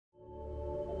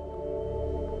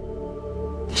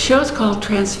The show's called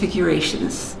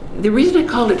Transfigurations. The reason I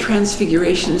called it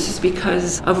Transfigurations is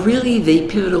because of really the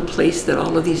pivotal place that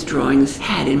all of these drawings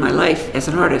had in my life as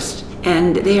an artist.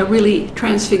 And they are really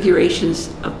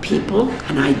transfigurations of people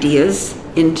and ideas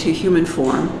into human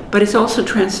form, but it's also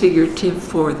transfigurative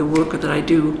for the work that I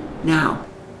do now.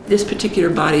 This particular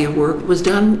body of work was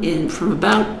done from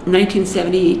about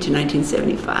 1970 to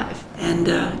 1975. And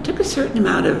it took a certain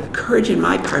amount of courage on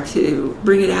my part to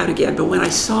bring it out again. But when I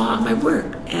saw my work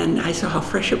and I saw how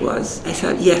fresh it was, I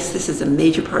thought, yes, this is a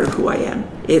major part of who I am.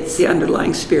 It's the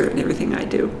underlying spirit in everything I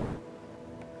do.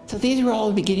 So these were all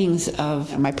the beginnings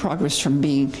of my progress from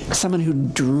being someone who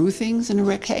drew things in a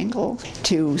rectangle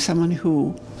to someone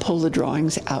who pulled the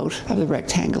drawings out of the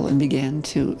rectangle and began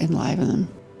to enliven them.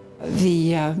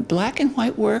 The black and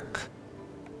white work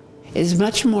is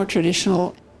much more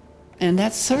traditional, and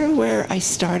that's sort of where I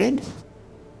started.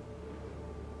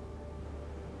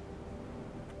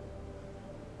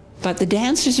 But the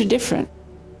dancers are different.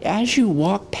 As you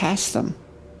walk past them,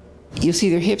 you'll see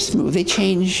their hips move. They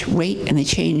change weight and they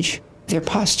change their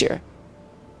posture.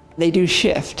 They do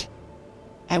shift.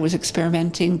 I was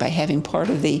experimenting by having part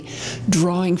of the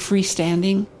drawing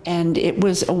freestanding, and it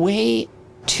was a way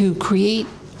to create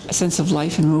a sense of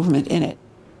life and movement in it.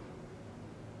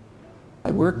 I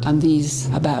worked on these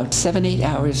about 7-8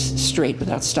 hours straight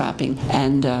without stopping,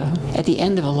 and at the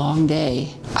end of a long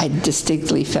day, I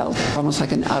distinctly felt almost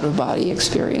like an out-of-body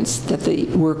experience that the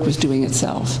work was doing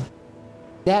itself.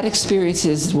 That experience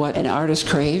is what an artist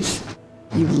craves.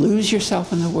 You lose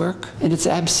yourself in the work, and it's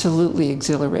absolutely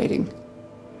exhilarating.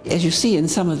 As you see in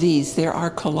some of these, there are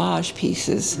collage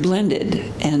pieces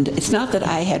blended, and it's not that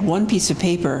I had one piece of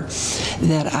paper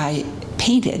that I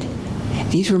painted.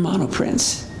 These were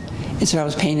monoprints, and so I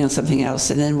was painting on something else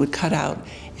and then would cut out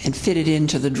and fit it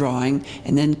into the drawing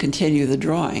and then continue the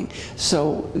drawing.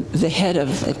 So the head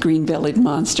of a green-bellied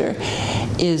monster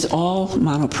is all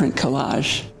monoprint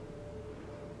collage.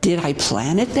 Did I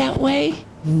plan it that way?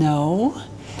 No,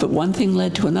 but one thing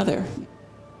led to another.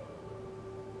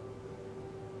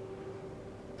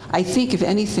 I think, if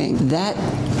anything, that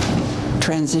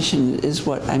transition is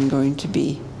what I'm going to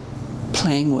be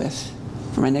playing with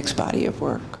for my next body of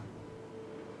work.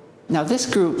 Now, this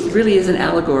group really is an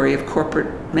allegory of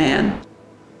corporate man.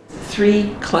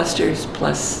 3 clusters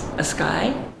plus a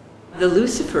sky. The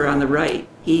Lucifer on the right,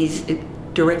 he's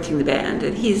directing the band,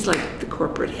 and he's like the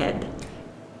corporate head.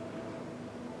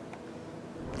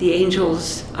 The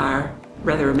angels are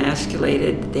rather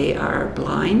emasculated. They are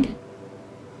blind,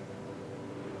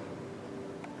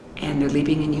 and they're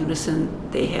leaping in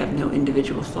unison. They have no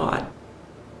individual thought.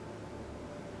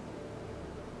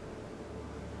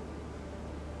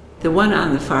 The one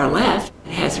on the far left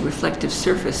has a reflective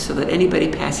surface so that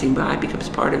anybody passing by becomes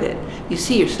part of it. You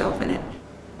see yourself in it.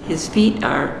 His feet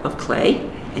are of clay,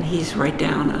 and he's right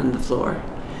down on the floor.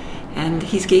 And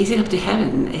he's gazing up to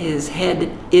heaven. His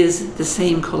head is the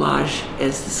same collage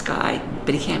as the sky,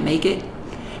 but he can't make it.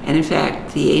 And in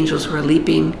fact, the angels who are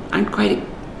leaping aren't quite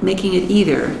making it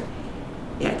either.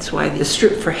 That's why the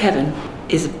strip for heaven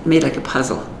is made like a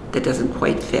puzzle that doesn't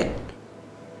quite fit.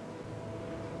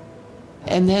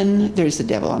 And then there's the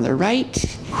devil on the right,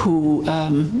 who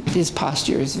his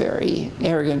posture is very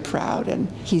arrogant, proud,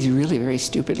 and he's really very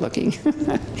stupid looking.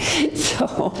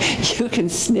 So you can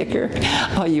snicker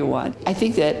all you want. I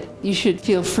think that you should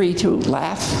feel free to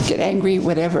laugh, get angry,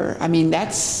 whatever. I mean,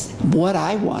 that's what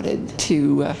I wanted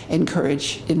to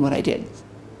encourage in what I did.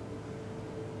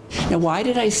 Now, why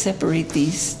did I separate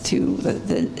these two,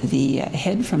 the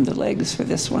head from the legs for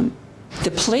this one?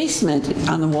 The placement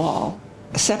on the wall,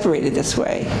 separated this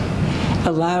way,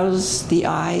 allows the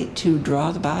eye to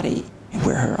draw the body,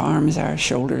 where her arms are,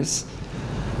 shoulders,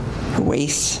 her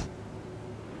waist.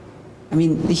 I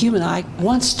mean, the human eye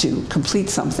wants to complete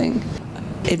something.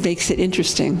 It makes it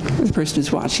interesting for the person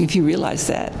who's watching, if you realize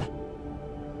that.